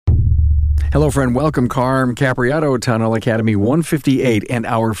Hello, friend. Welcome, Carm Capriato, Town Hall Academy 158, and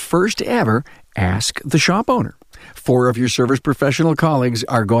our first ever Ask the Shop Owner. 4 of your service professional colleagues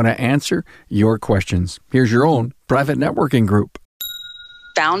are going to answer your questions. Here's your own private networking group.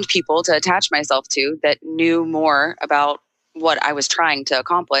 Found people to attach myself to that knew more about what I was trying to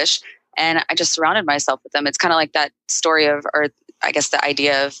accomplish, and I just surrounded myself with them. It's kind of like that story of, or I guess the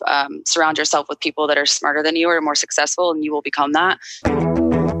idea of surround yourself with people that are smarter than you or more successful, and you will become that.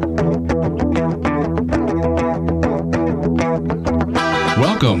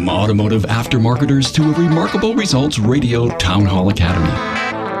 Welcome, automotive aftermarketers, to a Remarkable Results Radio Town Hall Academy.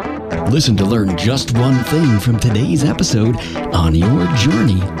 Listen to learn just one thing from today's episode on your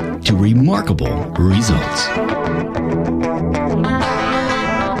journey to remarkable results.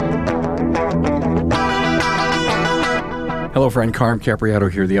 Hello, friend. Carm Capriato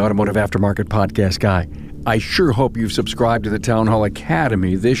here, the Automotive Aftermarket Podcast guy. I sure hope you've subscribed to the Town Hall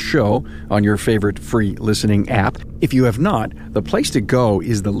Academy, this show, on your favorite free listening app. If you have not, the place to go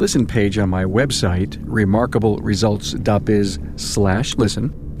is the listen page on my website,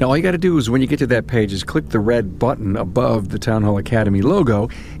 remarkableresults.biz/listen. Now, all you got to do is, when you get to that page, is click the red button above the Town Hall Academy logo,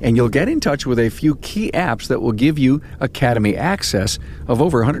 and you'll get in touch with a few key apps that will give you Academy access of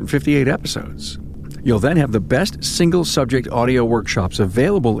over 158 episodes. You'll then have the best single-subject audio workshops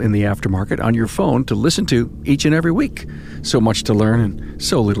available in the aftermarket on your phone to listen to each and every week. So much to learn and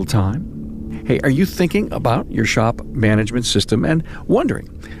so little time. Hey, are you thinking about your shop management system and wondering,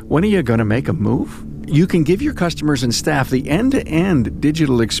 when are you going to make a move? You can give your customers and staff the end-to-end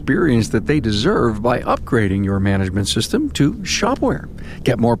digital experience that they deserve by upgrading your management system to Shopware.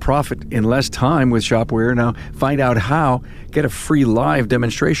 Get more profit in less time with Shopware. Now, find out how. Get a free live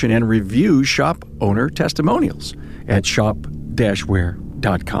demonstration and review shop owner testimonials at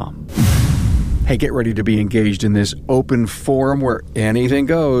shop-ware.com. Hey, get ready to be engaged in this open forum where anything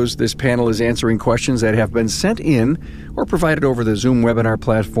goes. This panel is answering questions that have been sent in or provided over the Zoom webinar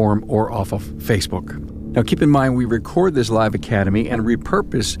platform or off of Facebook. Now, keep in mind, we record this live academy and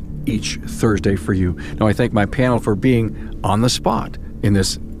repurpose each Thursday for you. Now, I thank my panel for being on the spot in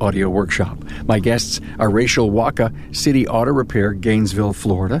this audio workshop. My guests are Rachel Waka, City Auto Repair, Gainesville,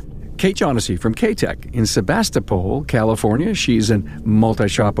 Florida. Kate Jonassy from K-Tech in Sebastopol, California. She's a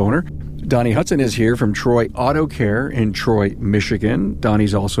multi-shop owner. Donnie Hudson is here from Troy Auto Care in Troy, Michigan.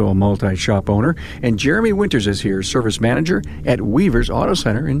 Donnie's also a multi-shop owner. And Jeremy Winters is here, service manager at Weaver's Auto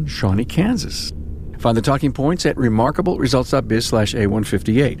Center in Shawnee, Kansas. Find the talking points at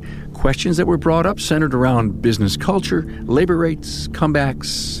remarkableresults.biz/A158. Questions that were brought up centered around business culture, labor rates,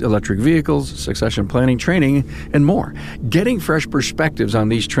 comebacks, electric vehicles, succession planning, training, and more. Getting fresh perspectives on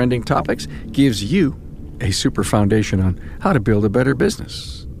these trending topics gives you a super foundation on how to build a better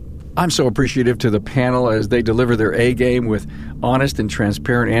business. I'm so appreciative to the panel as they deliver their A-game with honest and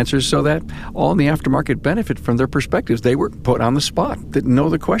transparent answers so that all in the aftermarket benefit from their perspectives. They were put on the spot, didn't know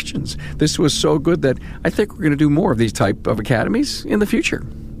the questions. This was so good that I think we're going to do more of these type of academies in the future.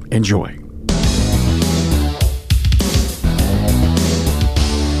 Enjoy.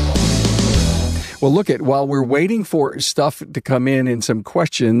 Well, while we're waiting for stuff to come in and some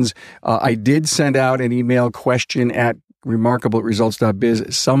questions, I did send out an email question at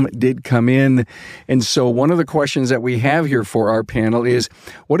remarkableresults.biz. Some did come in. And so one of the questions that we have here for our panel is,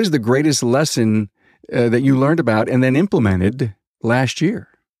 what is the greatest lesson that you learned about and then implemented last year?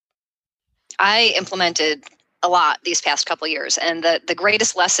 I implemented a lot these past couple of years. And the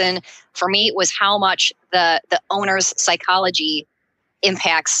greatest lesson for me was how much the owner's psychology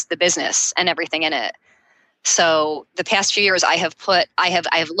impacts the business and everything in it. So the past few years I have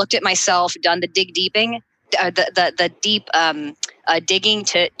looked at myself, done the deeping digging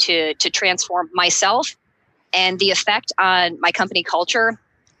to transform myself, and the effect on my company culture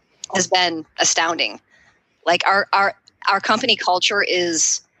has been astounding. Like our company culture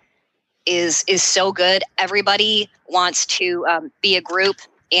is so good. Everybody wants to be a group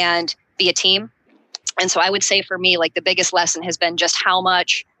and be a team. And so I would say for me, like, the biggest lesson has been just how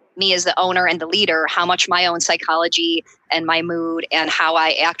much me as the owner and the leader, how much my own psychology and my mood and how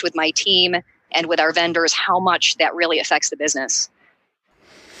I act with my team and with our vendors, how much that really affects the business.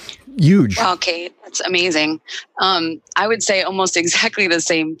 Huge. Wow, Kate, that's amazing. I would say almost exactly the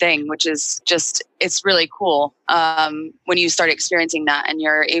same thing, which is just, it's really cool when you start experiencing that and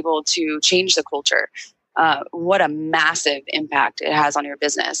you're able to change the culture. What a massive impact it has on your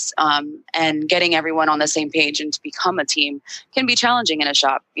business. And getting everyone on the same page and to become a team can be challenging in a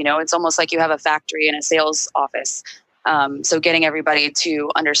shop. You know, it's almost like you have a factory and a sales office. So getting everybody to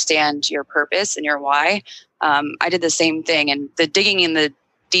understand your purpose and your why. I did the same thing, and the digging in the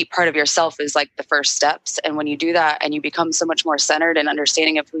deep part of yourself is like the first steps. And when you do that and you become so much more centered and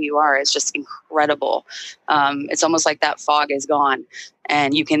understanding of who you are, it's just incredible. It's almost like that fog is gone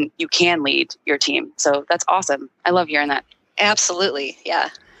and you can lead your team. So that's awesome. I love hearing that. Absolutely. Yeah.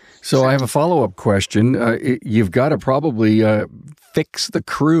 So I have a follow-up question. You've got to probably fix the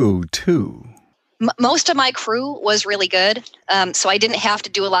crew too. Most of my crew was really good, so I didn't have to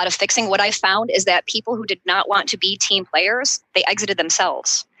do a lot of fixing. What I found is that people who did not want to be team players, they exited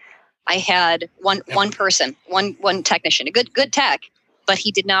themselves. I had one person, one technician, a good tech, but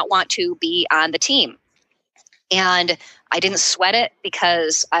he did not want to be on the team. And I didn't sweat it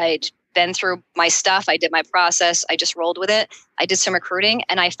because I'd been through my stuff. I did my process. I just rolled with it. I did some recruiting,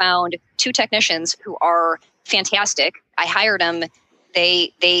 and I found 2 technicians who are fantastic. I hired them.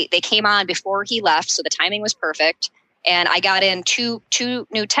 They came on before he left, so the timing was perfect. And I got in two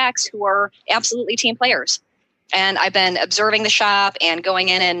new techs who are absolutely team players. And I've been observing the shop and going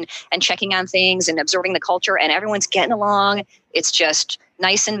in and checking on things and observing the culture, and everyone's getting along. It's just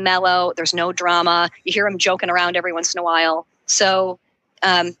nice and mellow. There's no drama. You hear them joking around every once in a while. So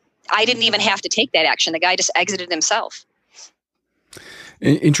I didn't even have to take that action. The guy just exited himself.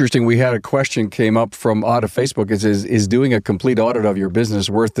 Interesting. We had a question came up from out of Facebook. It says, is doing a complete audit of your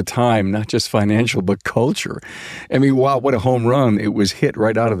business worth the time, not just financial, but culture? I mean, wow, what a home run. It was hit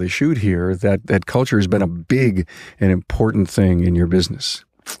right out of the chute here that culture has been a big and important thing in your business.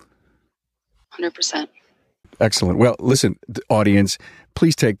 100%. Excellent. Well, listen, audience,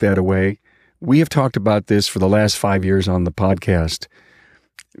 please take that away. We have talked about this for the last 5 years on the podcast.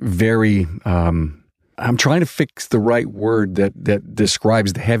 I'm trying to fix the right word that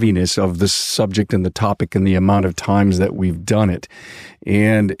describes the heaviness of the subject and the topic and the amount of times that we've done it.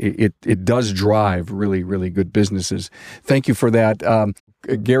 And it does drive really, really good businesses. Thank you for that.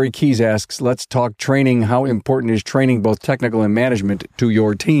 Gary Keys asks, let's talk training. How important is training, both technical and management, to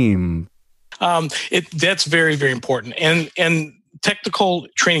your team? That's very, very important. And technical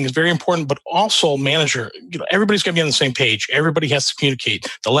training is very important, but also manager, everybody's got to be on the same page. Everybody has to communicate.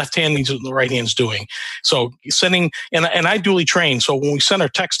 The left hand needs what the right hand's doing. So sending, and I dually train. So when we send our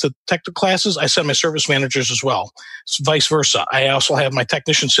techs to technical classes, I send my service managers as well. It's vice versa. I also have my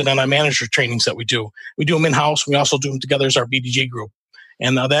technicians sit on our manager trainings that we do. We do them in-house. We also do them together as our BDG group.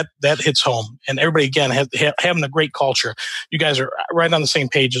 And that hits home. And everybody, again, having a great culture. You guys are right on the same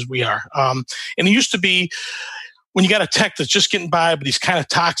page as we are. And it used to be, when you got a tech that's just getting by, but he's kind of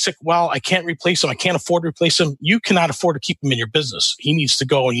toxic, well, I can't replace him. I can't afford to replace him. You cannot afford to keep him in your business. He needs to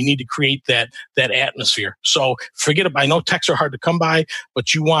go, and you need to create that atmosphere. So forget about, I know techs are hard to come by,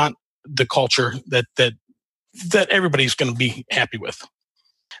 but you want the culture that everybody's going to be happy with.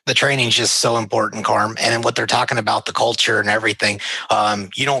 The training is just so important, Carm. And what they're talking about, the culture and everything,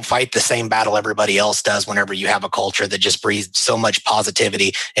 you don't fight the same battle everybody else does whenever you have a culture that just breathes so much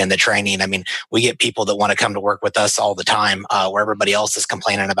positivity in the training. I mean, we get people that want to come to work with us all the time, where everybody else is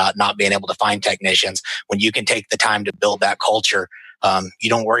complaining about not being able to find technicians. When you can take the time to build that culture, you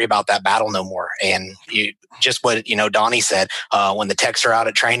don't worry about that battle no more. And you just what, Donnie said, when the techs are out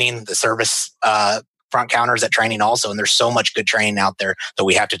at training, the service, front counters at training also, and there's so much good training out there that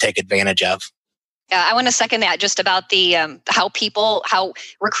we have to take advantage of. Yeah, I want to second that, just about the how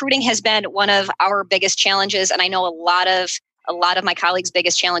recruiting has been one of our biggest challenges, and I know a lot of my colleagues'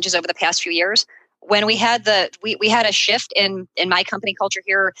 biggest challenges over the past few years. When we had we had a shift in my company culture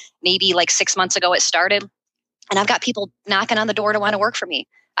here, maybe like 6 months ago it started, and I've got people knocking on the door to want to work for me.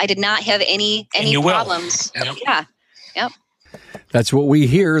 I did not have any problems. Yep. Yeah, yep. That's what we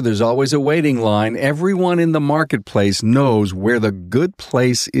hear. There's always a waiting line. Everyone in the marketplace knows where the good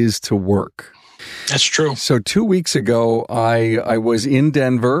place is to work. That's true. So 2 weeks ago, I was in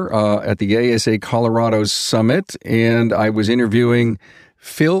Denver at the ASA Colorado Summit, and I was interviewing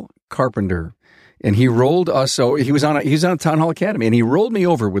Phil Carpenter. And he rolled us. So he was on Town Hall Academy, and he rolled me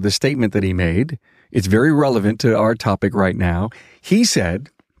over with a statement that he made. It's very relevant to our topic right now. He said,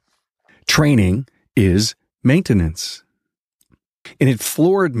 "Training is maintenance." And it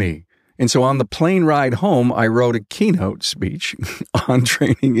floored me. And so on the plane ride home, I wrote a keynote speech on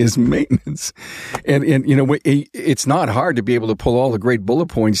training is maintenance. And it's not hard to be able to pull all the great bullet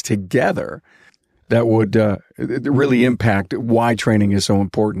points together that would really impact why training is so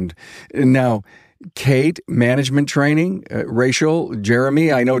important. Now, Kate, management training, Rachel,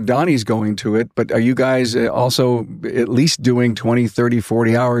 Jeremy, I know Donnie's going to it, but are you guys also at least doing 20, 30,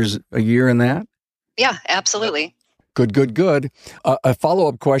 40 hours a year in that? Yeah, absolutely. Good. A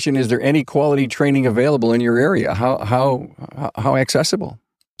follow-up question, is there any quality training available in your area? How accessible?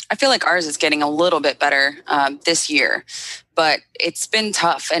 I feel like ours is getting a little bit better this year, but it's been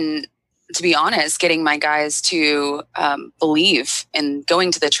tough. And to be honest, getting my guys to believe in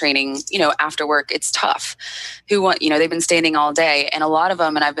going to the training, after work, it's tough. They've been standing all day, and a lot of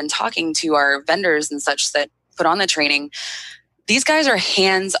them, and I've been talking to our vendors and such that put on the training, these guys are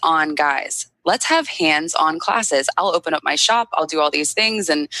hands-on guys. Let's have hands-on classes. I'll open up my shop. I'll do all these things.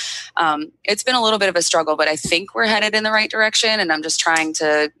 And it's been a little bit of a struggle, but I think we're headed in the right direction. And I'm just trying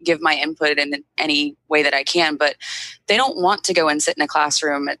to give my input in any way that I can. But they don't want to go and sit in a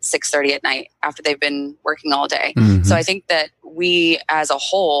classroom at 6:30 at night after they've been working all day. Mm-hmm. So I think that we as a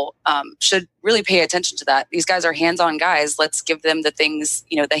whole should really pay attention to that. These guys are hands-on guys. Let's give them the things,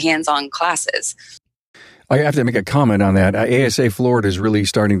 the hands-on classes. I have to make a comment on that. ASA Florida is really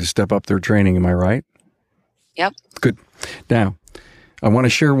starting to step up their training. Am I right? Yep. Good. Now, I want to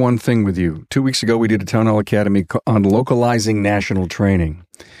share one thing with you. 2 weeks ago, we did a Town Hall Academy on localizing national training.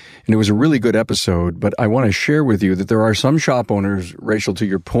 And it was a really good episode, but I want to share with you that there are some shop owners, Rachel, to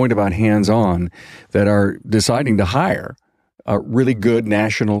your point about hands-on, that are deciding to hire a really good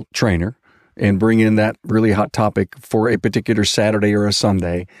national trainer and bring in that really hot topic for a particular Saturday or a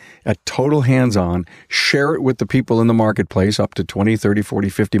Sunday, a total hands-on, share it with the people in the marketplace up to 20, 30, 40,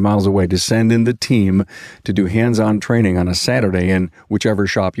 50 miles away to send in the team to do hands-on training on a Saturday in whichever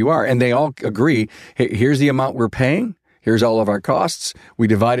shop you are. And they all agree, hey, here's the amount we're paying. Here's all of our costs. We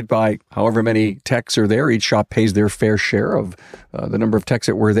divide it by however many techs are there. Each shop pays their fair share of the number of techs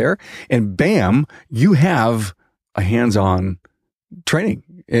that were there. And bam, you have a hands-on training.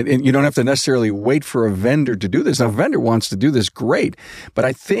 And you don't have to necessarily wait for a vendor to do this. Now, if a vendor wants to do this, great. But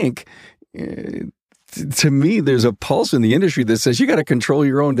I think, to me, there's a pulse in the industry that says you got to control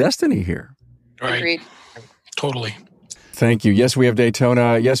your own destiny here. Right. Agreed. Totally. Thank you. Yes, we have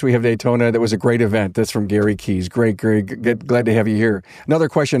Daytona. That was a great event. That's from Gary Keys. Great. Glad to have you here. Another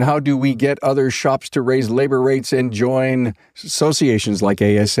question. How do we get other shops to raise labor rates and join associations like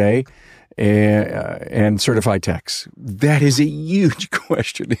ASA? And certified techs? That is a huge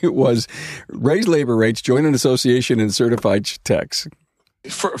question. It was raise labor rates, join an association, and certified techs.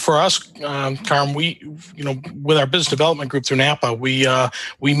 For us, Carm, we, with our business development group through NAPA, we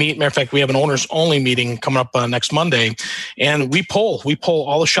meet. Matter of fact, we have an owners only meeting coming up next Monday, and we poll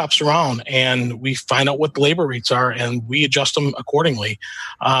all the shops around, and we find out what the labor rates are, and we adjust them accordingly.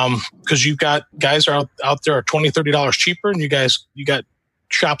 Because you've got guys are out there are $20, $30 cheaper, and you got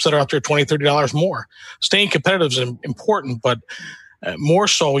shops that are out there $20, $30 more. Staying competitive is important, but more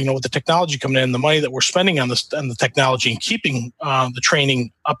so, with the technology coming in, the money that we're spending on the technology and keeping the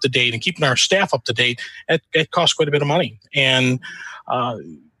training up to date and keeping our staff up to date, it costs quite a bit of money. And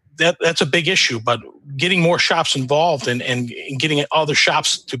that's a big issue. But getting more shops involved and getting other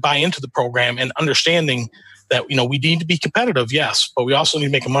shops to buy into the program and understanding that, we need to be competitive, yes, but we also need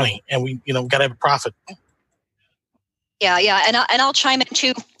to make money, and we got to have a profit. Yeah, and I'll chime in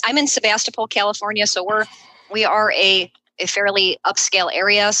too. I'm in Sebastopol, California, so we are a fairly upscale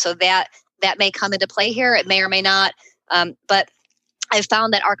area, so that may come into play here. It may or may not, but I've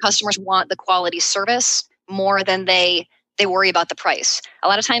found that our customers want the quality service more than they worry about the price. A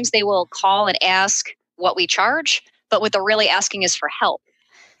lot of times they will call and ask what we charge, but what they're really asking is for help.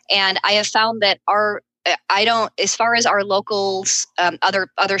 And I have found that as far as our locals,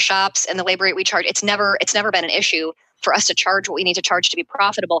 other shops and the labor rate we charge, it's never been an issue for us to charge what we need to charge to be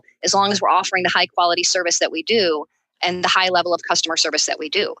profitable, as long as we're offering the high quality service that we do and the high level of customer service that we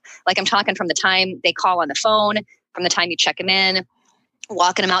do. Like, I'm talking from the time they call on the phone, from the time you check them in,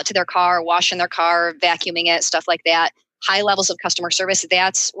 walking them out to their car, washing their car, vacuuming it, stuff like that. High levels of customer service.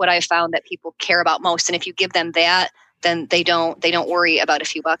 That's what I've found that people care about most. And if you give them that, then they don't worry about a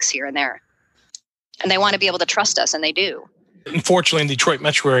few bucks here and there. And they want to be able to trust us, and they do. Unfortunately, in the Detroit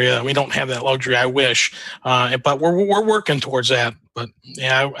metro area, we don't have that luxury. I wish, but we're working towards that. But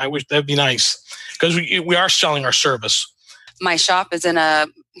yeah, I wish that'd be nice, because we are selling our service. My shop is in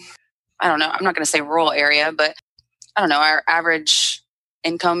I'm not going to say rural area, but I don't know. Our average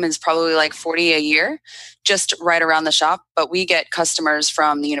income is probably like $40 a year, just right around the shop. But we get customers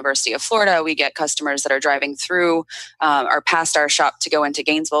from the University of Florida. We get customers that are driving through or past our shop to go into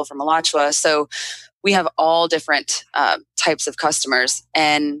Gainesville from Alachua. So we have all different types of customers.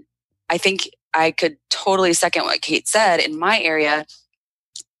 And I think I could totally second what Kate said. In my area,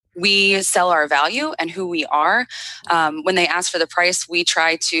 we sell our value and who we are. When they ask for the price, we'll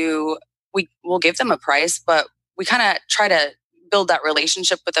give them a price, but we kind of try to build that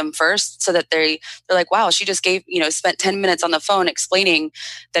relationship with them first, so that they're like, wow, she just spent 10 minutes on the phone explaining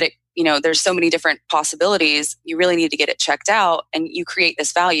that there's so many different possibilities. You really need to get it checked out, and you create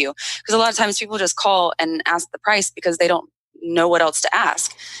this value. Because a lot of times people just call and ask the price because they don't know what else to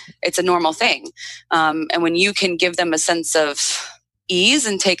ask. It's a normal thing. And when you can give them a sense of ease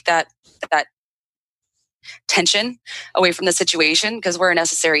and take that that tension away from the situation, because we're a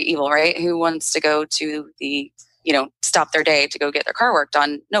necessary evil, right? Who wants to go to the, stop their day to go get their car work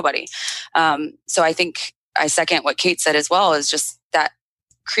done? Nobody. So I think I second what Kate said as well, is just that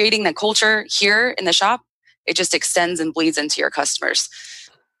creating the culture here in the shop, it just extends and bleeds into your customers.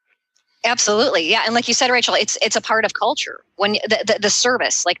 Absolutely. Yeah. And like you said, Rachel, it's a part of culture. When the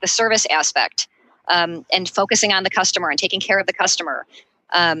service, like the service aspect, and focusing on the customer and taking care of the customer.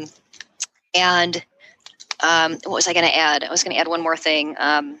 What was I going to add? I was going to add one more thing.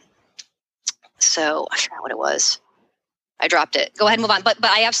 So I forgot what it was. I dropped it. Go ahead and move on. But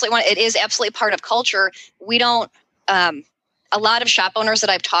I absolutely it is absolutely part of culture. We don't, a lot of shop owners that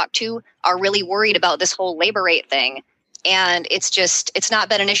I've talked to are really worried about this whole labor rate thing. And it's not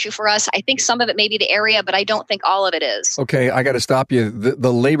been an issue for us. I think some of it may be the area, but I don't think all of it is. Okay, I got to stop you.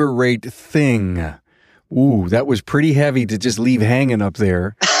 The labor rate thing. Ooh, that was pretty heavy to just leave hanging up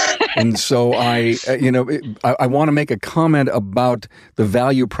there. And so I want to make a comment about the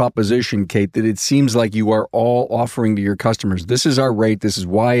value proposition, Kate, that it seems like you are all offering to your customers. This is our rate. This is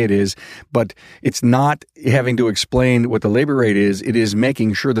why it is. But it's not having to explain what the labor rate is. It is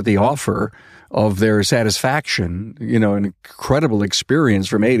making sure that the offer of their satisfaction, an incredible experience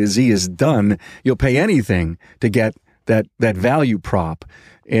from A to Z is done. You'll pay anything to get that value prop.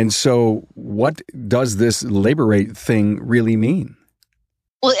 And so what does this labor rate thing really mean?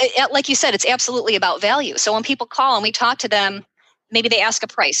 Well, like you said, it's absolutely about value. So when people call and we talk to them, maybe they ask a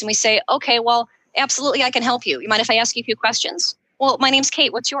price and we say, okay, well, absolutely, I can help you. You mind if I ask you a few questions? Well, my name's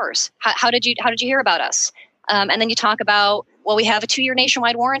Kate. What's yours? How did you hear about us? And then you talk about, well, we have a 2-year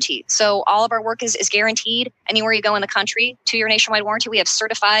nationwide warranty. So all of our work is guaranteed anywhere you go in the country. 2-year nationwide warranty. We have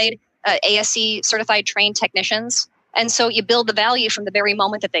certified ASE certified trained technicians. And so you build the value from the very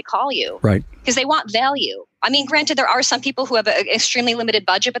moment that they call you. Right. Because they want value. I mean, granted, there are some people who have an extremely limited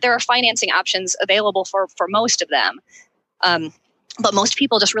budget, but there are financing options available for most of them. But most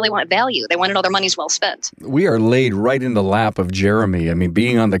people just really want value. They want to know their money's well spent. We are laid right in the lap of Jeremy. I mean,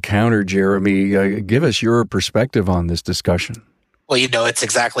 being on the counter, Jeremy, give us your perspective on this discussion. Well, it's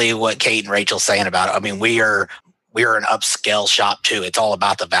exactly what Kate and Rachel's saying about it. I mean, we are an upscale shop too. It's all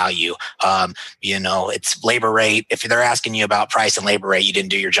about the value. It's labor rate. If they're asking you about price and labor rate, you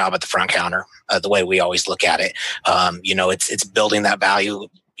didn't do your job at the front counter, the way we always look at it. It's building that value,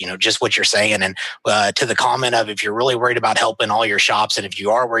 just what you're saying. And to the comment of, if you're really worried about helping all your shops, and if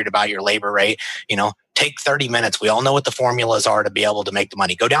you are worried about your labor rate, take 30 minutes. We all know what the formulas are to be able to make the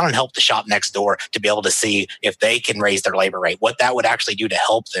money. Go down and help the shop next door to be able to see if they can raise their labor rate, what that would actually do to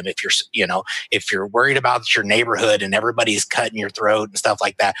help them. If you're worried about your neighborhood and everybody's cutting your throat and stuff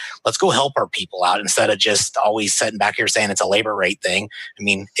like that, let's go help our people out instead of just always sitting back here saying it's a labor rate thing. I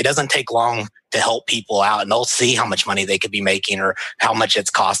mean, it doesn't take long to help people out, and they'll see how much money they could be making or how much it's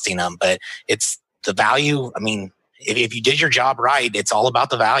costing them. But it's the value. I mean, if you did your job right, it's all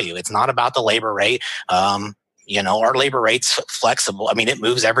about the value. It's not about the labor rate. Our labor rate's flexible. I mean, it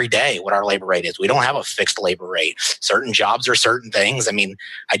moves every day what our labor rate is. We don't have a fixed labor rate. Certain jobs are certain things. I mean,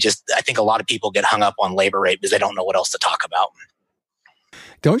 I think a lot of people get hung up on labor rate because they don't know what else to talk about.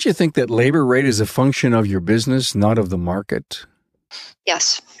 Don't you think that labor rate is a function of your business, not of the market?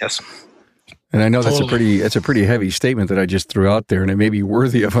 Yes. And I know that's a pretty heavy statement that I just threw out there, and it may be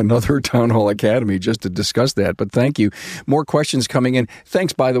worthy of another Town Hall Academy just to discuss that. But thank you. More questions coming in.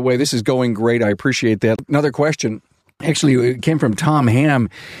 Thanks, by the way. This is going great. I appreciate that. Another question. Actually, it came from Tom Ham.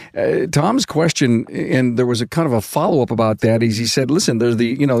 Tom's question, and there was a kind of a follow-up about that, is he said, listen, there's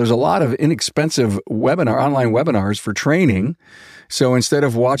a lot of inexpensive online webinars for training. So instead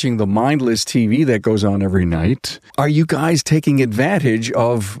of watching the mindless TV that goes on every night, are you guys taking advantage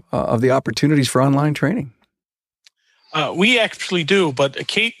of the opportunities for online training? We actually do, but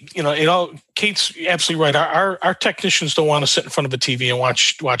Kate, Kate's absolutely right. Our technicians don't want to sit in front of a TV and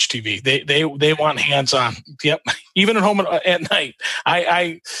watch TV. They want hands-on. Yep. Even at home at night.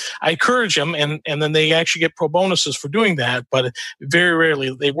 I encourage them, and then they actually get pro bonuses for doing that. But very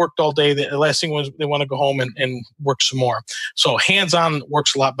rarely, they worked all day. The last thing was they want to go home and work some more. So hands-on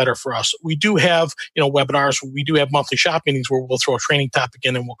works a lot better for us. We do have webinars. We do have monthly shop meetings where we'll throw a training topic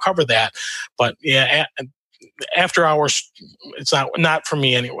in and we'll cover that. But yeah. After hours, it's not for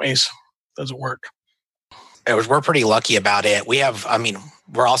me anyways. Doesn't work. We're pretty lucky about it.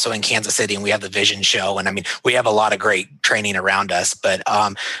 We're also in Kansas City, and we have the Vision Show, and we have a lot of great training around us. But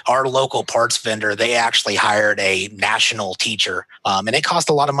our local parts vendor, they actually hired a national teacher, and it cost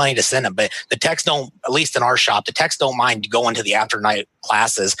a lot of money to send them. But the techs don't, at least in our shop, the techs don't mind going to the after-night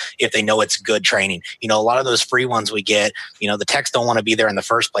classes if they know it's good training. A lot of those free ones we get, the techs don't want to be there in the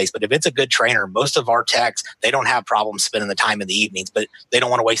first place. But if it's a good trainer, most of our techs, they don't have problems spending the time in the evenings, but they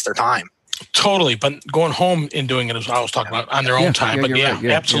don't want to waste their time. Totally, but going home and doing it, as I was talking about, on their own time. But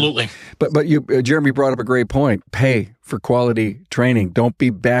absolutely. Yeah. But you, Jeremy brought up a great point. Pay for quality training. Don't be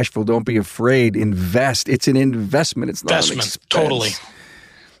bashful. Don't be afraid. Invest. It's an investment. It's not an expense. Totally.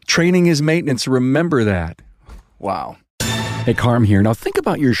 Training is maintenance. Remember that. Wow. Hey, Carm here. Now think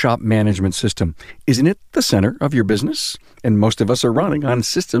about your shop management system. Isn't it the center of your business? And most of us are running on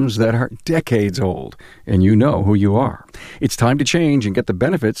systems that are decades old, and you know who you are. It's time to change and get the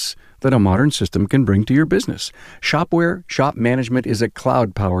benefits that a modern system can bring to your business. Shopware Shop Management is a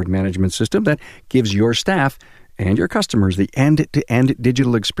cloud-powered management system that gives your staff and your customers the end-to-end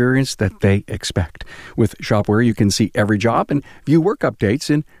digital experience that they expect. With Shopware, you can see every job and view work updates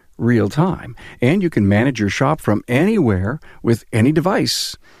in real time. And you can manage your shop from anywhere with any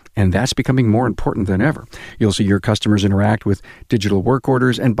device. And that's becoming more important than ever. You'll see your customers interact with digital work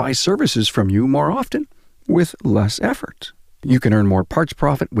orders and buy services from you more often with less effort. You can earn more parts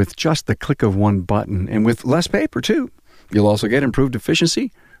profit with just the click of one button and with less paper, too. You'll also get improved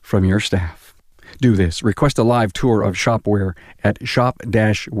efficiency from your staff. Do this. Request a live tour of Shopware at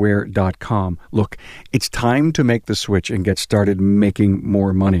shop-ware.com. Look, it's time to make the switch and get started making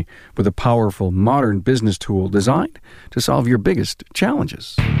more money with a powerful, modern business tool designed to solve your biggest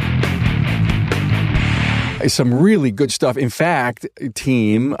challenges. Some really good stuff. In fact,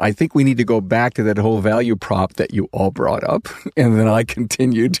 team, I think we need to go back to that whole value prop that you all brought up. And then I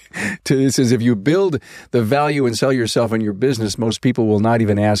continued to, it says, if you build the value and sell yourself in your business, most people will not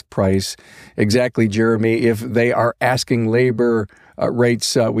even ask price. Exactly, Jeremy. If they are asking labor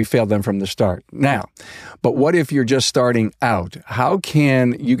rates, we failed them from the start. Now, but what if you're just starting out? How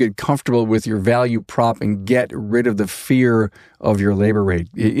can you get comfortable with your value prop and get rid of the fear of your labor rate?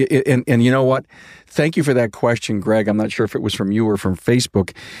 And you know what? Thank you for that question, Greg. I'm not sure if it was from you or from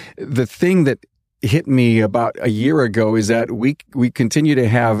Facebook. The thing that hit me about a year ago is that we continue to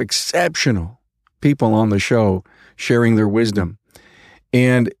have exceptional people on the show sharing their wisdom.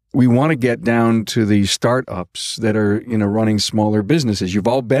 And we want to get down to the startups that are, running smaller businesses. You've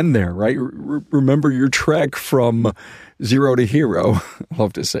all been there, right? Remember your trek from zero to hero. I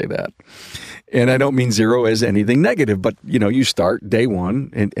love to say that. And I don't mean zero as anything negative, but, you start day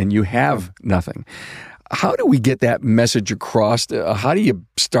one and you have nothing. How do we get that message across? How do you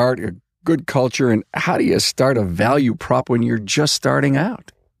start a good culture, and how do you start a value prop when you're just starting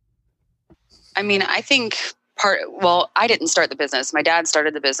out? I mean, I think I didn't start the business. My dad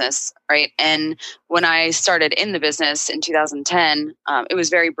started the business, right? And when I started in the business in 2010, it was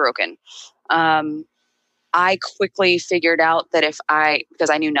very broken. I quickly figured out that because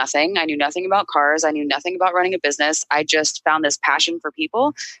I knew nothing about cars, I knew nothing about running a business. I just found this passion for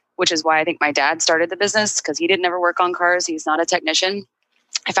people, which is why I think my dad started the business, because he didn't ever work on cars. He's not a technician.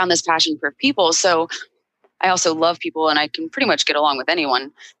 I found this passion for people. So I also love people, and I can pretty much get along with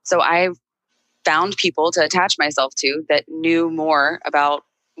anyone. So I found people to attach myself to that knew more about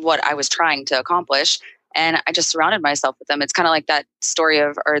what I was trying to accomplish. And I just surrounded myself with them. It's kind of like that story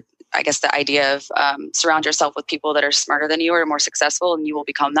or I guess the idea of surround yourself with people that are smarter than you or more successful, and you will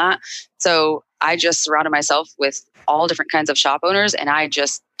become that. So I just surrounded myself with all different kinds of shop owners, and I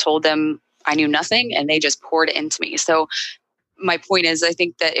just told them I knew nothing, and they just poured into me. So my point is, I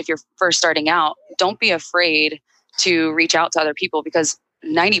think that if you're first starting out, don't be afraid to reach out to other people, because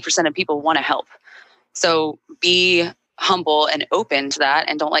 90% of people want to help. So be humble and open to that,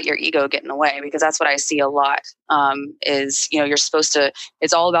 and don't let your ego get in the way, because that's what I see a lot. You're supposed to,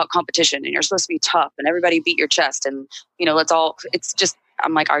 it's all about competition, and you're supposed to be tough and everybody beat your chest, and it's just,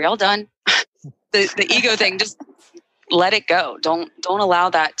 I'm like, are y'all done? the ego thing, just let it go. Don't allow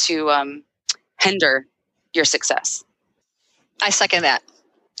that to hinder your success. I second that.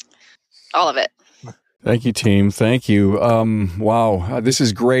 All of it. Thank you, team. Thank you. Wow. This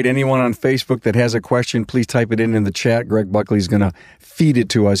is great. Anyone on Facebook that has a question, please type it in the chat. Greg Buckley's going to feed it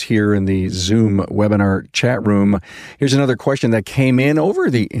to us here in the Zoom webinar chat room. Here's another question that came in over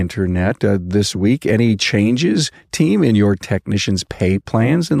the internet this week. Any changes, team, in your technicians' pay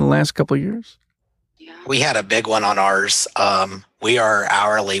plans in the last couple of years? Yeah. We had a big one on ours. We are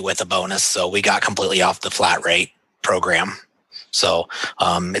hourly with a bonus, so we got completely off the flat rate program. So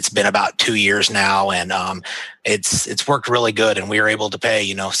it's been about 2 years now, and it's worked really good. And we were able to pay,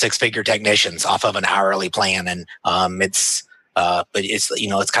 6-figure technicians off of an hourly plan. And it's kind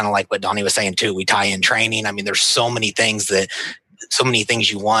of like what Donnie was saying too. We tie in training. I mean, there's so many things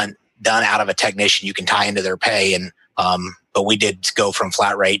you want done out of a technician you can tie into their pay. And but we did go from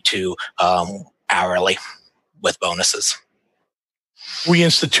flat rate to hourly with bonuses. We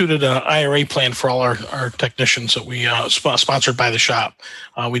instituted an IRA plan for all our technicians that we sponsored by the shop.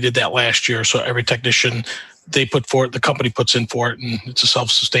 We did that last year. So every technician they put for it, the company puts in for it, and it's a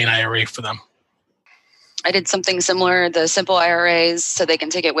self-sustained IRA for them. I did something similar, the simple IRAs, so they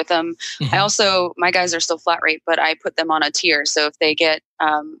can take it with them. Mm-hmm. My guys are still flat rate, but I put them on a tier. So if they get,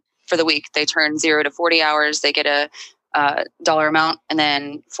 for the week, they turn 0 to 40 hours, they get a dollar amount, and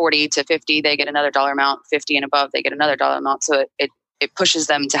then 40 to 50, they get another dollar amount, 50 and above, they get another dollar amount. So it pushes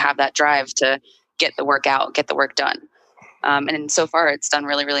them to have that drive to get the work out, get the work done. And so far it's done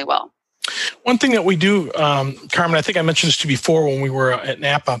really, really well. One thing that we do, Carmen, I think I mentioned this to you before when we were at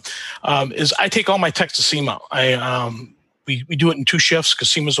Napa, is I take all my techs to SEMA. We do it in 2 shifts because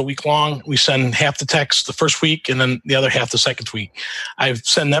SEMA's a week long. We send half the techs the first week and then the other half the second week. I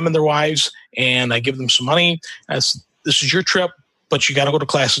send them and their wives, and I give them some money. This is your trip, but you got to go to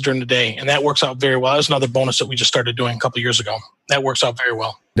classes during the day. And that works out very well. That's another bonus that we just started doing a couple of years ago. That works out very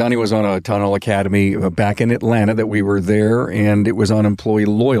well. Donnie was on a Town Hall Academy back in Atlanta that we were there, and it was on employee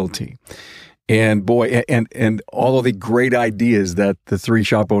loyalty. And boy, and all of the great ideas that the 3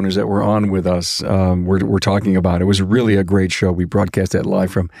 shop owners that were on with us were talking about. It was really a great show. We broadcast that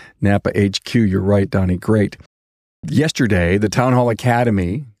live from Napa HQ. You're right, Donnie. Great. Yesterday, the Town Hall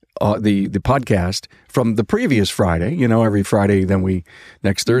Academy, the podcast from the previous Friday, every Friday, then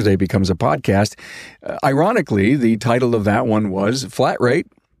next Thursday becomes a podcast. Ironically, the title of that one was Flat Rate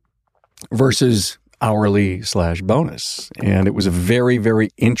versus hourly/bonus. And it was a very, very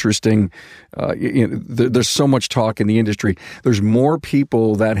interesting, there's so much talk in the industry. There's more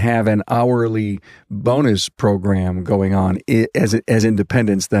people that have an hourly bonus program going on as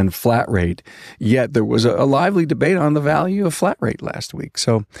independents than flat rate. Yet there was a lively debate on the value of flat rate last week.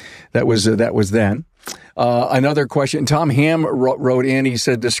 So that was then. Another question. Tom Ham wrote in, he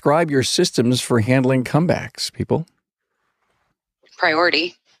said, describe your systems for handling comebacks, people.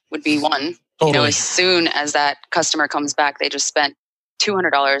 Priority would be one. Totally. As soon as that customer comes back, they just spent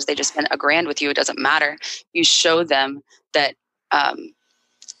 $200. They just spent $1,000 with you. It doesn't matter. You show them that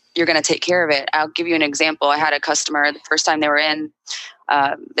you're going to take care of it. I'll give you an example. I had a customer the first time they were in.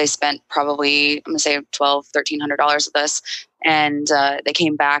 They spent probably, I'm going to say $1,200, $1,300 with us. And they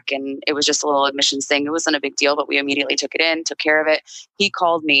came back, and it was just a little admissions thing. It wasn't a big deal, but we immediately took it in, took care of it. He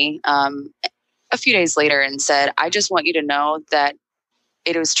called me a few days later and said, I just want you to know that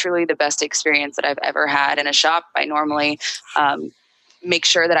it was truly the best experience that I've ever had in a shop. I normally make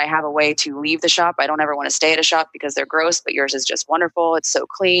sure that I have a way to leave the shop. I don't ever want to stay at a shop because they're gross, but yours is just wonderful. It's so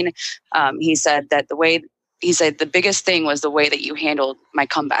clean. He said that the biggest thing was the way that you handled my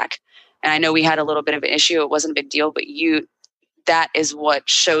comeback. And I know we had a little bit of an issue. It wasn't a big deal, but that is what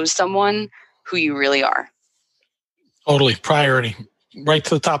shows someone who you really are. Totally. Priority. Right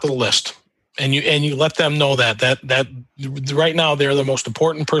to the top of the list. And you let them know that right now they're the most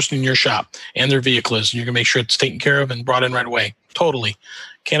important person in your shop, and their vehicle is. And you're going to make sure it's taken care of and brought in right away. Totally.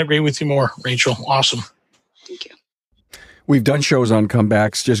 Can't agree with you more, Rachel. Awesome. Thank you. We've done shows on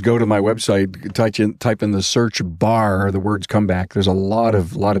comebacks. Just go to my website, type in the search bar the words comeback. There's a lot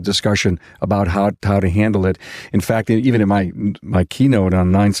of discussion about how to handle it. In fact, even in my keynote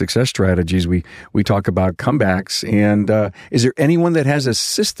on 9 success strategies, we talk about comebacks. And is there anyone that has a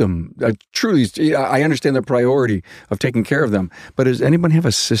system? Truly, I understand the priority of taking care of them, but does anyone have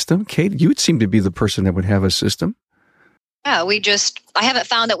a system? Kate, you would seem to be the person that would have a system. Yeah, I haven't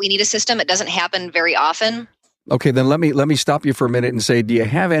found that we need a system. It doesn't happen very often. Okay, then let me stop you for a minute and say, do you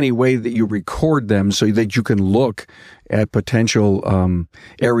have any way that you record them so that you can look at potential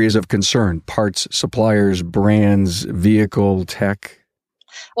areas of concern, parts, suppliers, brands, vehicle, tech?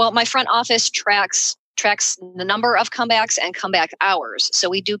 Well, my front office tracks the number of comebacks and comeback hours. So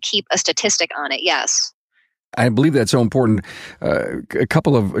we do keep a statistic on it, yes. I believe that's so important. A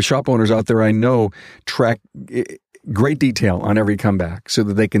couple of shop owners out there I know track great detail on every comeback so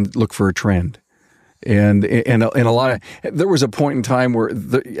that they can look for a trend. And a lot of, there was a point in time where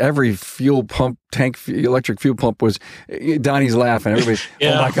every fuel pump, electric fuel pump was, Donnie's laughing. Everybody's,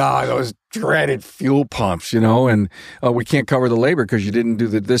 yeah. Oh my God, those dreaded fuel pumps, and we can't cover the labor because you didn't do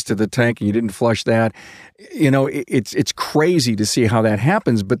this to the tank and you didn't flush that. It's crazy to see how that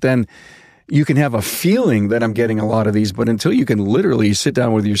happens. But then you can have a feeling that I'm getting a lot of these, but until you can literally sit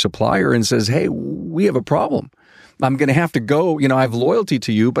down with your supplier and says, hey, we have a problem. I'm going to have to go, I have loyalty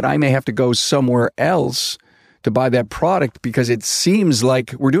to you, but I may have to go somewhere else to buy that product because it seems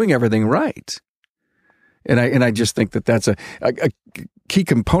like we're doing everything right. And I just think that that's a key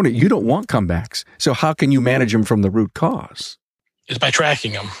component. You don't want comebacks. So how can you manage them from the root cause? It's by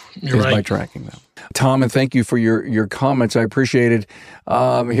tracking them. You're right. By tracking them. Tom, and thank you for your comments. I appreciate it.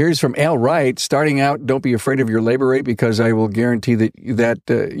 Here's from Al Wright. Starting out, don't be afraid of your labor rate because I will guarantee that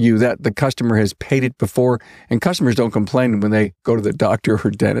the customer has paid it before. And customers don't complain when they go to the doctor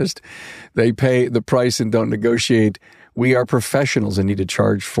or dentist. They pay the price and don't negotiate. We are professionals and need to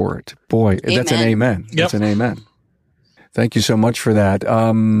charge for it. Boy, amen. That's an amen. Yep. That's an amen. Thank you so much for that.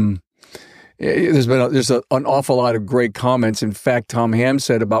 There's an awful lot of great comments. In fact, Tom Ham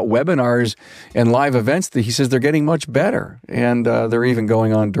said about webinars and live events that he says they're getting much better, and they're even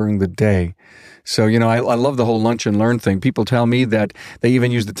going on during the day. So, I love the whole lunch and learn thing. People tell me that they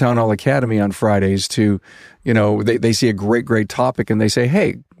even use the Town Hall Academy on Fridays to, they see a great topic and they say,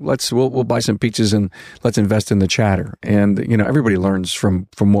 hey, we'll buy some pizzas and let's invest in the chatter. And, everybody learns from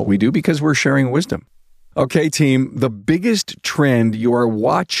what we do because we're sharing wisdom. Okay, team, the biggest trend you are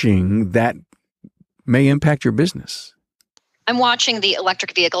watching that may impact your business. I'm watching the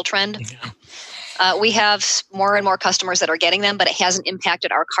electric vehicle trend. Yeah. We have more and more customers that are getting them, but it hasn't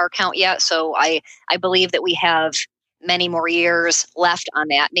impacted our car count yet. So I believe that we have many more years left on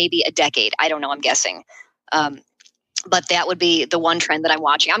that, maybe a decade. I don't know, I'm guessing. But that would be the one trend that I'm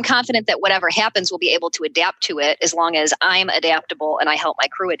watching. I'm confident that whatever happens, we'll be able to adapt to it as long as I'm adaptable and I help my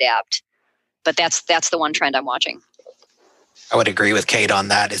crew adapt. But that's the one trend I'm watching. I would agree with Kate on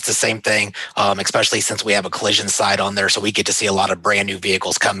that. It's the same thing, especially since we have a collision side on there. So we get to see a lot of brand new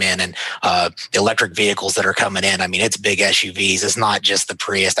vehicles come in and electric vehicles that are coming in. I mean, it's big SUVs. It's not just the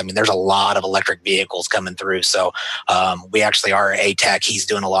Prius. I mean, there's a lot of electric vehicles coming through. So we actually are a tech. He's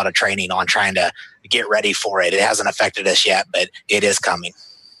doing a lot of training on trying to get ready for it. It hasn't affected us yet, but it is coming.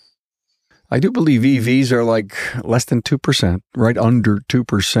 I do believe EVs are like less than 2%, right under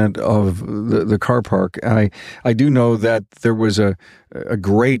 2% of the car park. I do know that there was a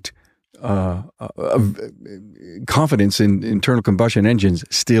great confidence in internal combustion engines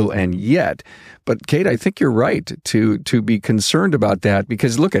still and yet. But Kate, I think you're right to be concerned about that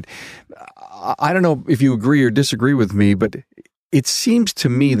because look I don't know if you agree or disagree with me, but it seems to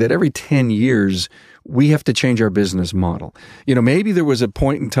me that every 10 years we have to change our business model. Maybe there was a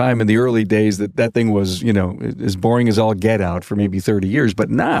point in time in the early days that thing was, as boring as all get out for maybe 30 years. But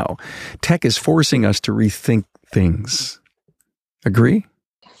now tech is forcing us to rethink things. Agree?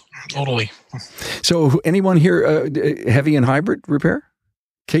 Totally. So anyone here heavy in hybrid repair?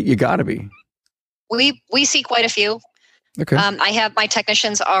 Kate, you got to be. We see quite a few. Okay. I have my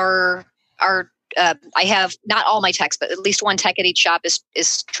technicians are I have not all my techs, but at least one tech at each shop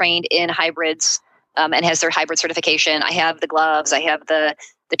is trained in hybrids. And has their hybrid certification. I have the gloves. I have the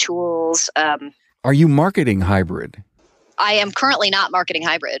tools. Are you marketing hybrid? I am currently not marketing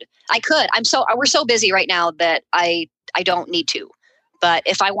hybrid. I could. We're so busy right now that I don't need to. But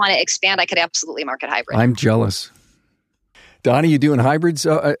if I want to expand, I could absolutely market hybrid. I'm jealous. Donnie, you doing hybrids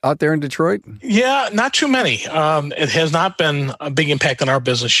out there in Detroit? Yeah, not too many. It has not been a big impact on our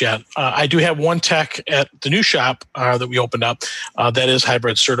business yet. I do have one tech at the new shop that we opened up that is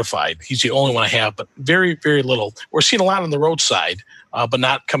hybrid certified. He's the only one I have, but very, very little. We're seeing a lot on the roadside, but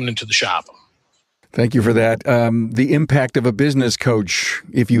not coming into the shop. Thank you for that. The impact of a business coach,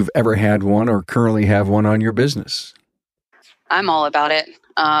 if you've ever had one or currently have one on your business. I'm all about it.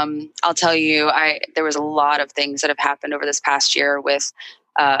 I'll tell you, there was a lot of things that have happened over this past year with,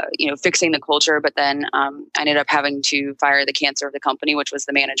 fixing the culture, but then I ended up having to fire the cancer of the company, which was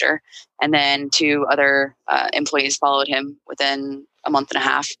the manager. And then 2 other employees followed him within a month and a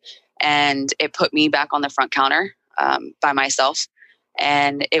half. And it put me back on the front counter by myself.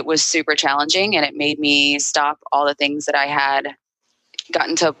 And it was super challenging, and it made me stop all the things that I had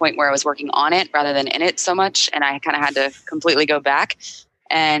gotten to a point where I was working on it rather than in it so much. And I kind of had to completely go back.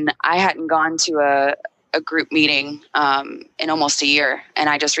 And I hadn't gone to a group meeting in almost a year. And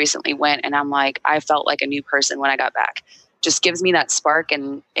I just recently went, and I'm like, I felt like a new person when I got back. Just gives me that spark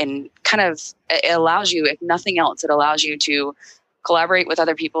and kind of, it allows you, if nothing else, it allows you to collaborate with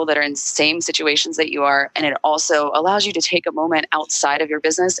other people that are in the same situations that you are. And it also allows you to take a moment outside of your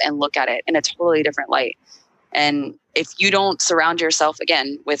business and look at it in a totally different light. And if you don't surround yourself,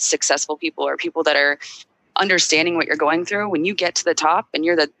 again, with successful people or people that are understanding what you're going through, when you get to the top and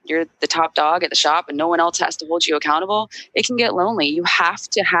you're the top dog at the shop and no one else has to hold you accountable, it can get lonely. You have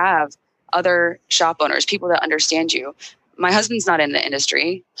to have other shop owners, people that understand you. My husband's not in the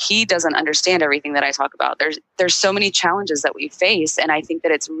industry. He doesn't understand everything that I talk about. There's so many challenges that we face. And I think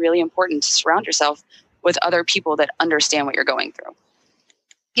that it's really important to surround yourself with other people that understand what you're going through.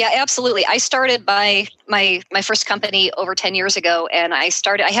 Yeah, absolutely. I started my first company over 10 years ago, and I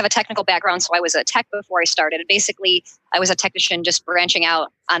have a technical background, so I was a tech before I started. Basically, I was a technician just branching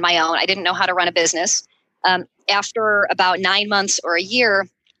out on my own. I didn't know how to run a business. After about 9 months or a year,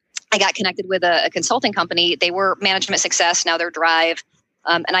 I got connected with a consulting company. They were Management Success, now they're Drive.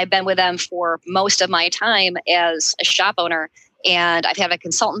 And I've been with them for most of my time as a shop owner. And I've had a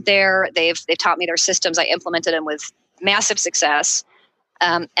consultant there. They've taught me their systems. I implemented them with massive success.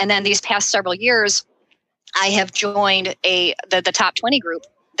 And then these past several years, I have joined the top 20 group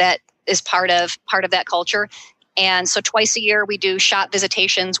that is part of that culture. And so twice a year, we do shop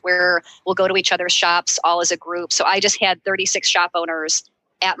visitations where we'll go to each other's shops all as a group. So I just had 36 shop owners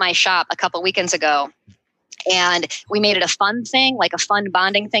at my shop a couple weekends ago. And we made it a fun thing, like a fun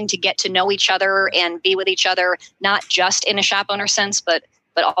bonding thing to get to know each other and be with each other, not just in a shop owner sense, but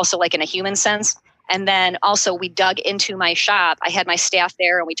also like in a human sense. And then also we dug into my shop. I had my staff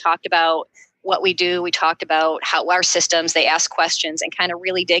there and we talked about what we do. We talked about how our systems, they ask questions and kind of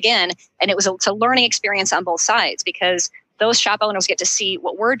really dig in. And it's a learning experience on both sides because those shop owners get to see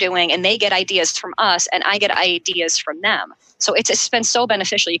what we're doing and they get ideas from us and I get ideas from them. So it's been so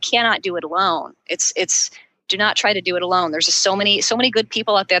beneficial. You cannot do it alone. Do not try to do it alone. There's just so many good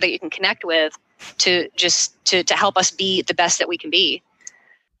people out there that you can connect with to help us be the best that we can be.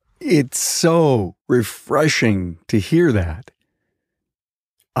 It's so refreshing to hear that.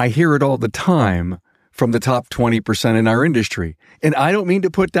 I hear it all the time from the top 20% in our industry. And I don't mean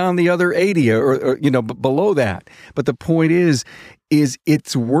to put down the other 80 or below that. But the point is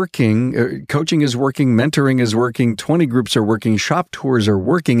it's working. Coaching is working. Mentoring is working. 20 groups are working. Shop tours are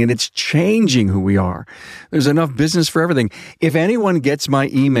working. And it's changing who we are. There's enough business for everything. If anyone gets my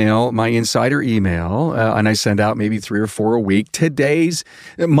email, my insider email, and I send out maybe 3 or 4 a week, today's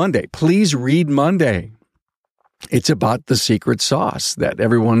Monday. Please read Monday. It's about the secret sauce that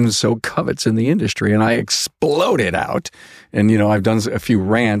everyone so covets in the industry. And I exploded out. And, I've done a few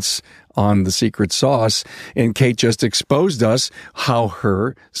rants on the secret sauce. And Kate just exposed us how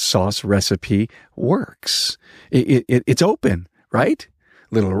her sauce recipe works. It's open, right?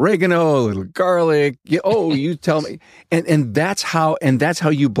 Little oregano, a little garlic. You tell me. And that's how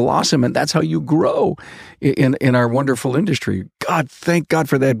you blossom and that's how you grow in our wonderful industry. God, thank God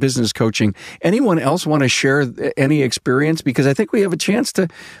for that business coaching. Anyone else want to share any experience? Because I think we have a chance to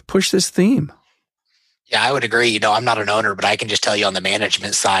push this theme. Yeah, I would agree. I'm not an owner, but I can just tell you on the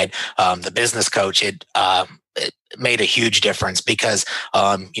management side, the business coach, it made a huge difference because,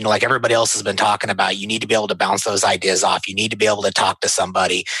 like everybody else has been talking about, you need to be able to bounce those ideas off. You need to be able to talk to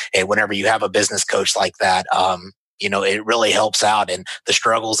somebody. And whenever you have a business coach like that, it really helps out. And the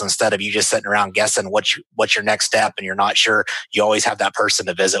struggles, instead of you just sitting around guessing what's your next step and you're not sure, you always have that person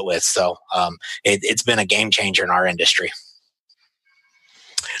to visit with. So it's been a game changer in our industry.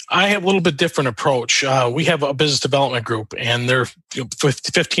 I have a little bit different approach. We have a business development group, and there are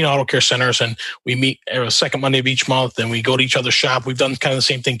 15 auto care centers, and we meet every second Monday of each month, and we go to each other's shop. We've done kind of the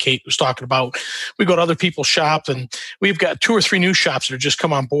same thing Kate was talking about. We go to other people's shops, and we've got 2 or 3 new shops that are just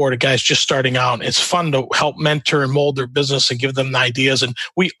come on board, a guy's just starting out. It's fun to help mentor and mold their business and give them the ideas, and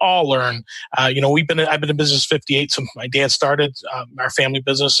we all learn. I've been in business 58, so my dad started our family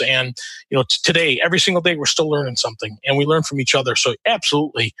business, and today, every single day, we're still learning something, and we learn from each other. So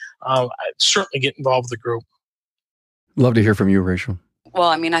absolutely. I'd certainly get involved with the group. Love to hear from you, Rachel. Well,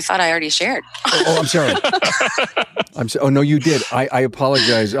 I thought I already shared. I'm sorry. Oh, no, you did. I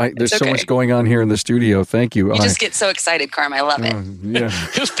apologize. There's so much going on here in the studio. Thank you. You just get so excited, Carm. I love it. Yeah.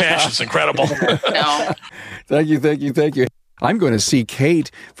 His passion's incredible. No. Thank you. I'm going to see Kate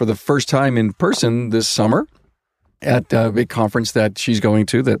for the first time in person this summer at a big conference that she's going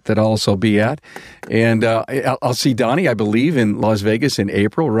to that I'll also be at. And I'll see Donnie, I believe, in Las Vegas in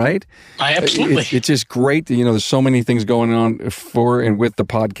April, right? Absolutely. It's just great. There's so many things going on for and with the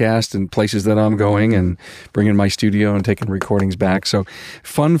podcast and places that I'm going and bringing my studio and taking recordings back. So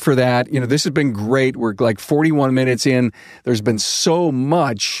fun for that. This has been great. We're like 41 minutes in. There's been so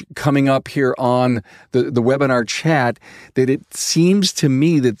much coming up here on the webinar chat that it seems to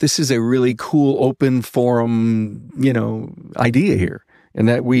me that this is a really cool open forum idea here, and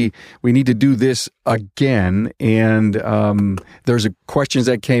that we need to do this again. And there's questions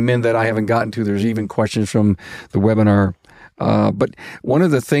that came in that I haven't gotten to. There's even questions from the webinar. But one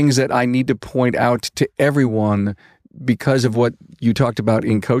of the things that I need to point out to everyone, because of what you talked about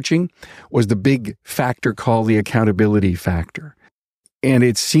in coaching, was the big factor called the accountability factor. And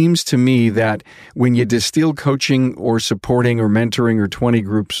it seems to me that when you distill coaching or supporting or mentoring or 20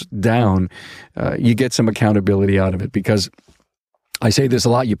 groups down, you get some accountability out of it. Because I say this a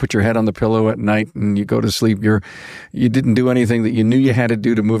lot, you put your head on the pillow at night and you go to sleep, you didn't do anything that you knew you had to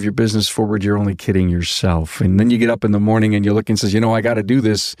do to move your business forward. You're only kidding yourself. And then you get up in the morning and you look and says, I got to do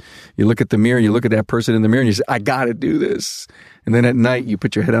this. You look at the mirror, you look at that person in the mirror and you say, I got to do this. And then at night you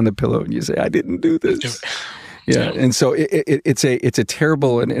put your head on the pillow and you say, I didn't do this. Yeah, and so it's a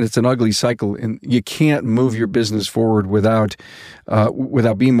terrible and it's an ugly cycle, and you can't move your business forward without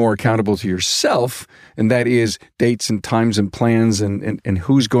being more accountable to yourself, and that is dates and times and plans and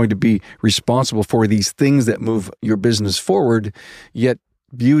who's going to be responsible for these things that move your business forward. Yet,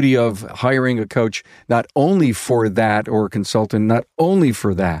 beauty of hiring a coach not only for that or a consultant, not only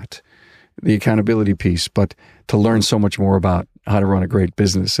for that, the accountability piece, but to learn so much more about how to run a great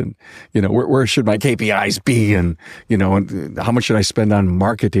business and, where should my KPIs be and, and how much should I spend on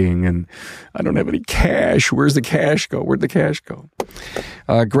marketing and I don't have any cash. Where's the cash go? Where'd the cash go?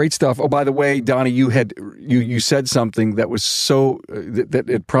 Great stuff. Oh, by the way, Donnie, you said something that was so, that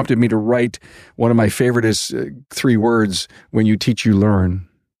it prompted me to write one of my favorite is 3 words: when you teach, you learn.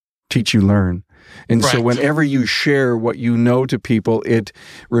 Teach, you learn. And so whenever you share what you know to people, it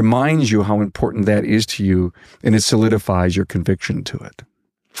reminds you how important that is to you, and it solidifies your conviction to it.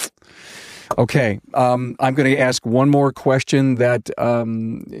 Okay, I'm going to ask one more question that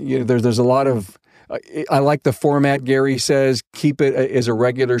there's a lot of I like the format. Gary says, keep it as a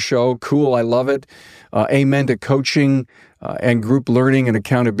regular show. Cool, I love it. Amen to coaching and group learning and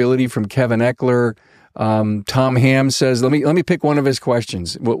accountability from Kevin Eckler. Tom Ham says, let me pick one of his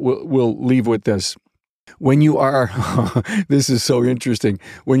questions. We'll leave with this. When you are, this is so interesting.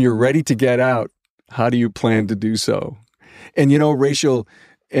 When you're ready to get out, how do you plan to do so? And Rachel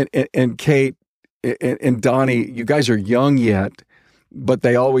and Kate and Donnie, you guys are young yet, but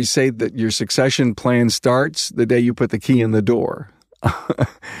they always say that your succession plan starts the day you put the key in the door.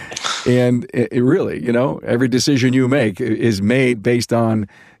 And it really, every decision you make is made based on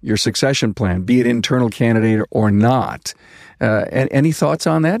your succession plan, be it internal candidate or not. Any thoughts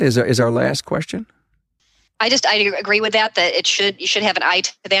on that? Is our last question? I agree with that you should have an eye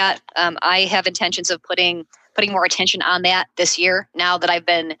to that. I have intentions of putting more attention on that this year, now that I've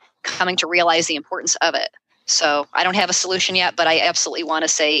been coming to realize the importance of it. So I don't have a solution yet, but I absolutely want to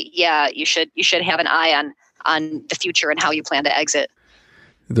say, yeah, you should have an eye on the future and how you plan to exit.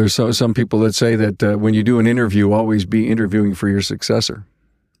 There's some people that say that when you do an interview, always be interviewing for your successor,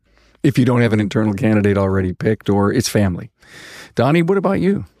 if you don't have an internal candidate already picked or it's family. Donnie, what about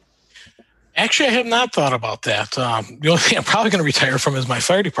you? Actually, I have not thought about that. The only thing I'm probably going to retire from is my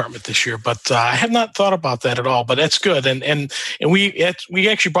fire department this year, but I have not thought about that at all. But that's good, and we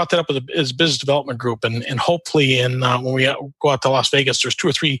actually brought that up as a business development group, and hopefully, when we go out to Las Vegas, there's 2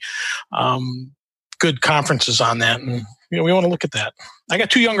 or 3 good conferences on that, and we want to look at that. I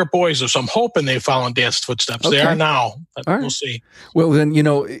got 2 younger boys, so I'm hoping they follow in Dad's footsteps. Okay. They are now, but we'll see. Well, then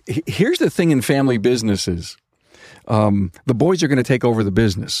here's the thing in family businesses: the boys are going to take over the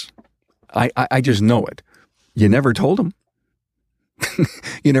business. I just know it. You never told them.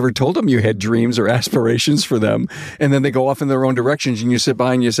 You never told them you had dreams or aspirations for them. And then they go off in their own directions and you sit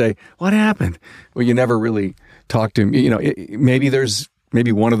by and you say, what happened? Well, you never really talked to him.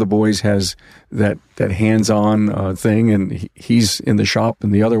 Maybe one of the boys has that hands-on thing and he's in the shop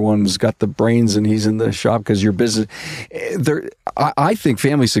and the other one's got the brains and he's in the shop because your business. I think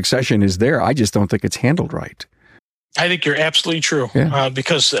family succession is there. I just don't think it's handled right. I think you're absolutely true. Yeah.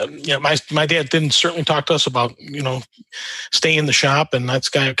 Because my dad didn't certainly talk to us about staying in the shop, and that's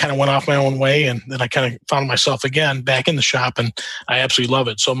kind of went off my own way, and then I kind of found myself again back in the shop, and I absolutely love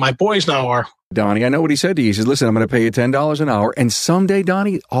it. So my boys now are. Donnie, I know what he said to you. He said, "Listen, I'm going to pay you $10 an hour, and someday,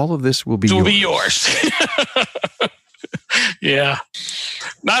 Donnie, all of this will be yours." Yeah.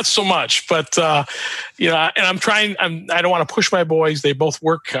 Not so much, but and I'm trying. I don't want to push my boys. They both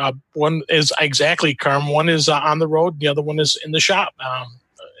work. One is exactly, Carm. One is on the road. The other one is in the shop.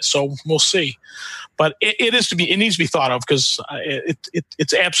 So we'll see. But it needs to be thought of because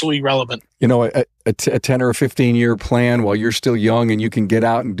it's absolutely relevant. A 10 or a 15-year plan while you're still young and you can get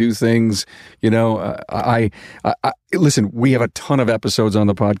out and do things. Listen, we have a ton of episodes on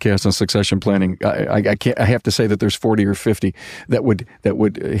the podcast on succession planning. I have to say that there's 40 or 50 that would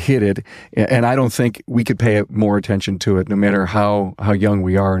hit it. And I don't think we could pay more attention to it no matter how young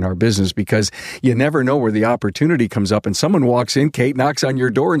we are in our business, because you never know where the opportunity comes up and someone walks in, Kate knocks on your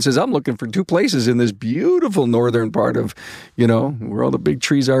door and says, I'm looking for 2 places in this beautiful northern part of, where all the big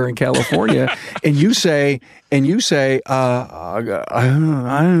trees are in California. And you say,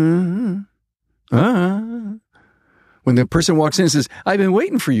 when the person walks in and says, I've been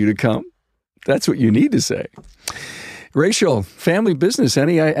waiting for you to come. That's what you need to say. Rachel, family business,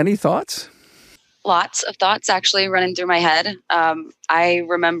 any thoughts? Lots of thoughts actually running through my head. I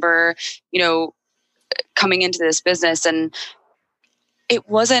remember, coming into this business, and it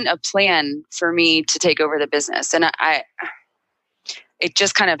wasn't a plan for me to take over the business. And it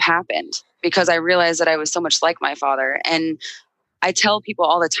just kind of happened because I realized that I was so much like my father. And I tell people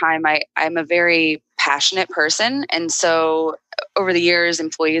all the time, I'm a very passionate person. And so over the years,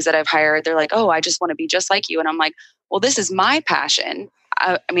 employees that I've hired, they're like, oh, I just want to be just like you. And I'm like, well, this is my passion.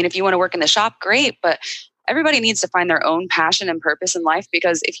 I mean, if you want to work in the shop, great. But everybody needs to find their own passion and purpose in life,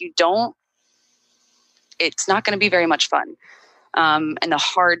 because if you don't, it's not going to be very much fun. And the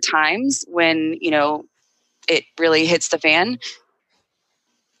hard times when, it really hits the fan,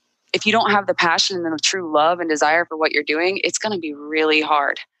 if you don't have the passion and the true love and desire for what you're doing, it's going to be really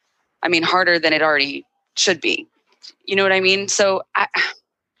hard. I mean, harder than it already should be. You know what I mean? So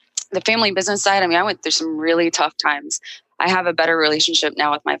the family business side, I mean, I went through some really tough times. I have a better relationship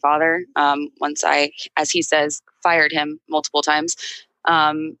now with my father. Once I, as he says, fired him multiple times.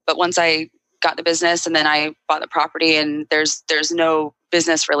 But once I got the business and then I bought the property, and there's no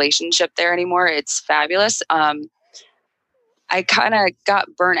business relationship there anymore. It's fabulous. I kind of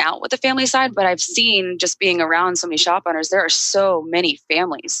got burnt out with the family side, but I've seen, just being around so many shop owners, there are so many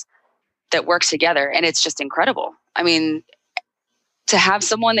families that work together, and it's just incredible. I mean, to have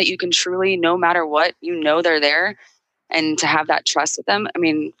someone that you can truly, no matter what, they're there, and to have that trust with them, I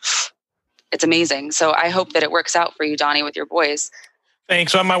mean, it's amazing. So I hope that it works out for you, Donnie, with your boys.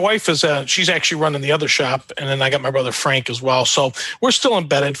 Thanks. My wife is, she's actually running the other shop. And then I got my brother Frank as well. So we're still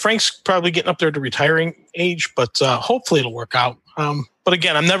embedded. Frank's probably getting up there to retiring age, but hopefully it'll work out. But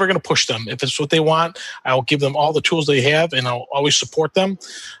again, I'm never going to push them. If it's what they want, I'll give them all the tools they have, and I'll always support them.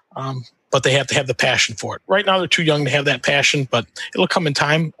 But they have to have the passion for it. Right now, they're too young to have that passion, but it'll come in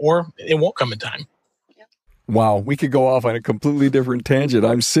time, or it won't come in time. Wow, we could go off on a completely different tangent.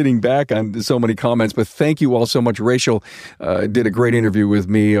 I'm sitting back on so many comments, but thank you all so much. Rachel did a great interview with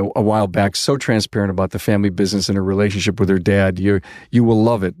me a while back, so transparent about the family business and her relationship with her dad. You will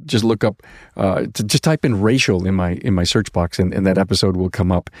love it. Just look up, just type in Rachel in my search box, and that episode will come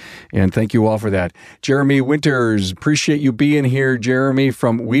up. And thank you all for that. Jeremy Winters, appreciate you being here. Jeremy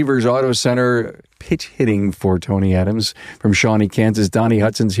from Weaver's Auto Center, pitch hitting for Tony Adams. From Shawnee, Kansas, Donnie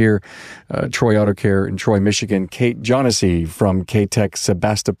Hudson's here, Troy Auto Care in Troy, Michigan, Kate Jonassy from K-Tech,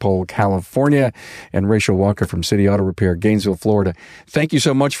 Sebastopol, California, and Rachel Walker from City Auto Repair, Gainesville, Florida. Thank you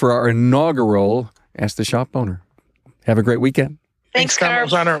so much for our inaugural Ask the Shop Owner. Have a great weekend. Thanks, Carl.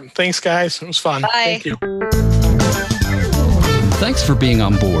 Thanks, guys. It was fun. Bye. Thank you. Thanks for being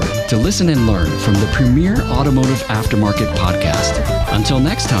on board to listen and learn from the premier automotive aftermarket podcast. Until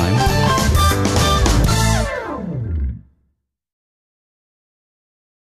next time,